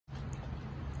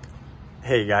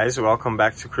Hey guys, welcome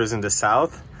back to Cruising the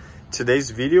South.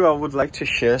 Today's video I would like to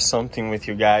share something with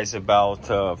you guys about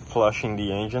flushing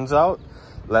the engines out.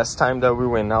 Last time that we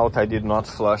went out I did not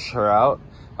flush her out.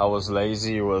 I was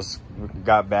lazy,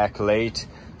 got back late.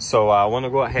 So I want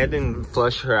to go ahead and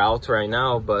flush her out right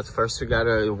now, but first we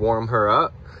gotta warm her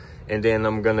up. And then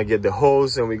I'm gonna get the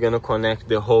hose and we're gonna connect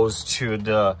the hose to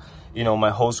the, my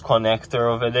hose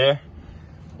connector over there.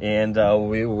 And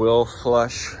we will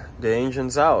flush the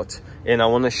engines out. And I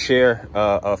want to share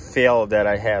a fail that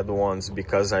I had once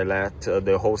because I let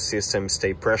the whole system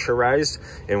stay pressurized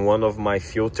and one of my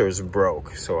filters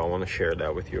broke. So I want to share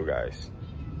that with you guys.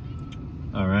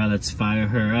 All right, let's fire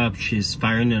her up. She's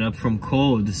firing it up from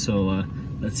cold, so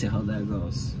let's see how that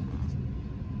goes.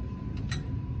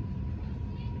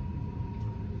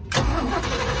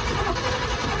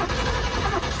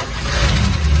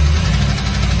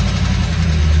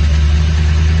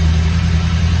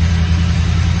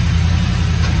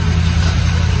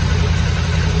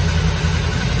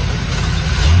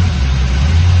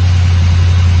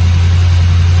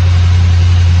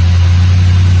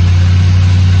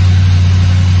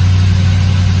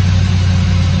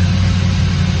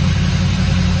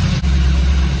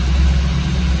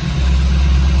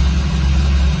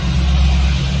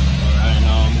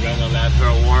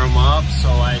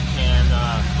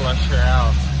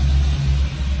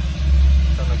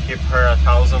 Keep her at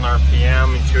 1000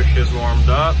 RPM until she's warmed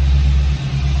up.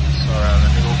 So let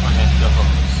me go connect the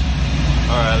hose.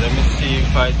 Alright, let me see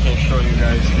if I can show you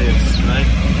guys this, right?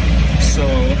 So,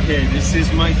 okay, this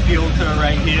is my filter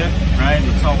right here, right?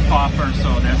 It's all copper,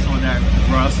 so that's what that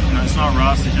rust, no, it's not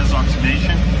rust, it's just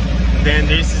oxidation. Then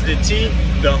this is the T,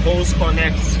 the hose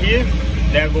connects here,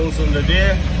 that goes under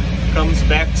there, comes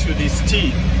back to this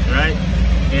T, right?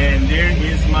 And there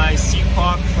is my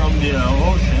SEAFLO from the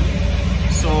ocean.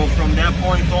 So from that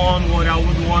point on, what I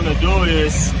would want to do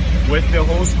is, with the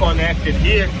hose connected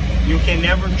here, you can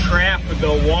never trap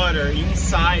the water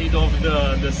inside of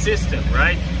the system,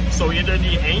 right? So either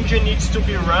the engine needs to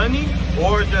be running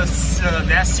or that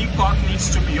SEAFLO needs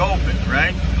to be open,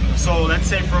 right? So let's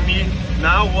say for me,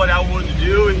 now what I would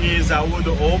do is I would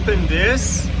open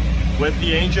this with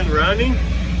the engine running.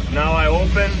 Now I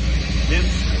open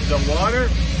the water.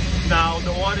 Now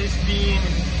the water is being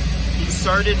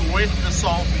inserted with the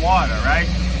salt water, right?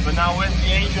 But now with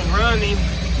the engine running,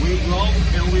 we go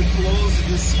and we close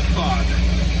the SEAFLO.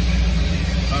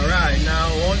 All right, now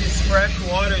all this fresh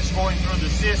water is going through the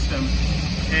system,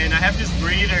 and I have this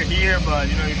breather here, but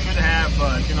you should have,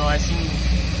 but I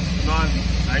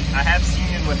have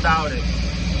seen it without it.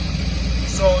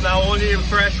 So now only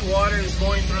fresh water is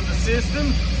going through the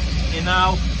system, and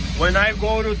now when I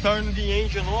go to turn the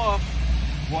engine off,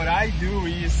 what I do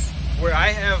is, where I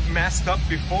have messed up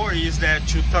before is that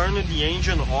to turn the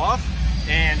engine off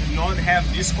and not have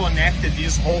disconnected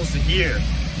this hose here.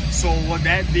 So what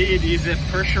that did is it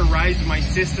pressurized my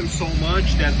system so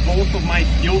much that both of my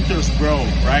filters broke,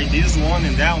 right? This one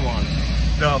and that one.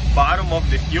 The bottom of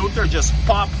the filter just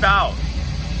popped out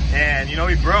and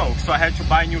it broke. So I had to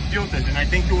buy new filters, and I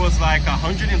think it was like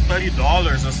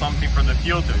 $130 or something for the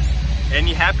filters. And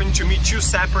it happened to me 2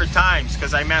 separate times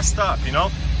because I messed up,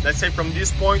 Let's say from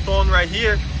this point on right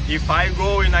here, if I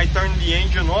go and I turn the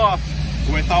engine off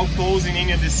without closing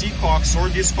any of the SEAFLO or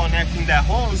disconnecting that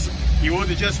hose, it would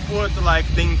just put like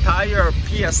the entire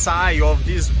PSI of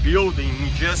this building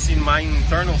just in my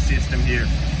internal system here.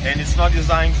 And it's not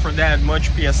designed for that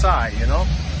much PSI,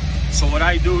 So what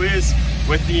I do is,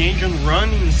 with the engine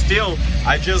running still,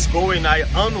 I just go and I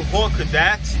unhook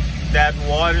that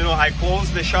water, I close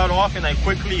the shut off and I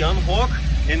quickly unhook,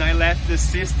 and I let the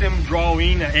system draw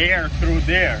in air through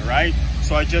there, right?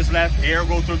 So I just let air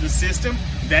go through the system.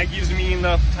 That gives me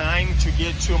enough time to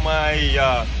get to my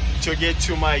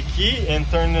key and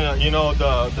turn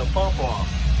the pump off.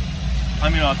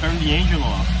 I'll turn the engine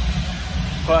off.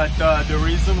 But the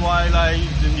reason why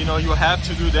you have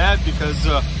to do that, because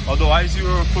otherwise you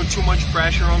will put too much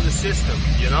pressure on the system,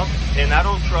 and I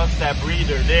don't trust that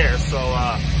breather there. So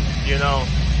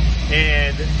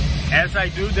and as I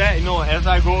do that, as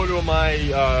I go to my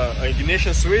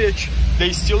ignition switch,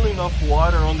 there's still enough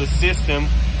water on the system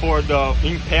for the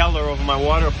impeller of my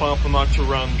water pump not to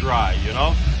run dry,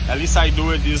 At least I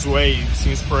do it this way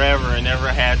since forever and never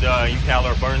had the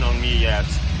impeller burn on me yet.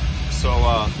 So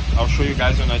I'll show you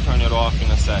guys when I turn it off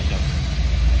in a second.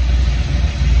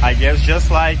 I guess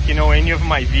just like, any of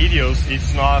my videos,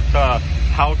 it's not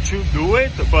how to do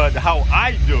it, but how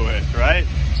I do it, right?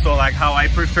 So like how I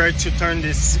prefer to turn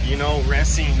this,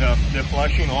 rinsing the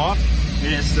flushing off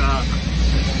is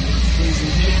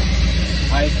squeezing here.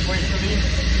 I quickly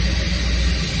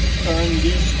turn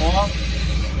this off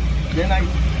Then I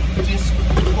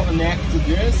disconnect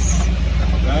this,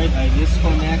 right? I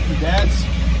disconnect that.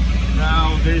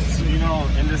 Now there's, you know,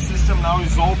 and the system now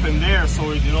is open there,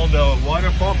 so you know the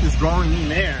water pump is drawing in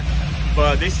there,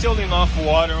 but there's still enough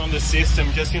water on the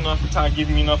system, just enough to give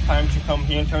me enough time to come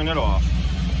here and turn it off.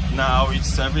 Now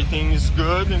everything is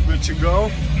good and good to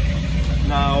go.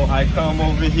 Now I come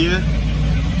over here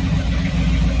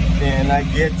and I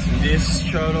get this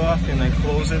shut off and I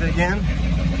close it again,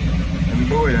 and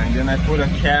boom, and then I put a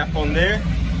cap on there,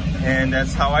 and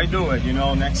that's how I do it. You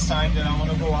know, next time that I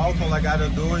want to go out, all I gotta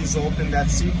do is open that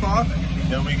seatcock,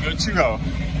 then we're good to go.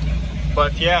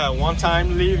 But yeah, one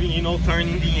time leaving, you know,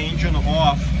 turning the engine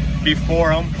off before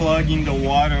unplugging the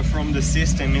water from the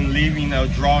system and leaving a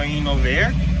drawing of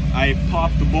air, I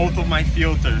popped both of my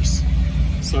filters.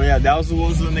 So yeah, that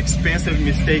was an expensive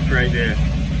mistake right there.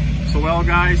 So well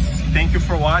guys, thank you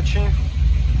for watching,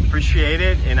 appreciate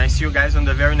it, and I see you guys on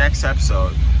the very next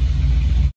episode.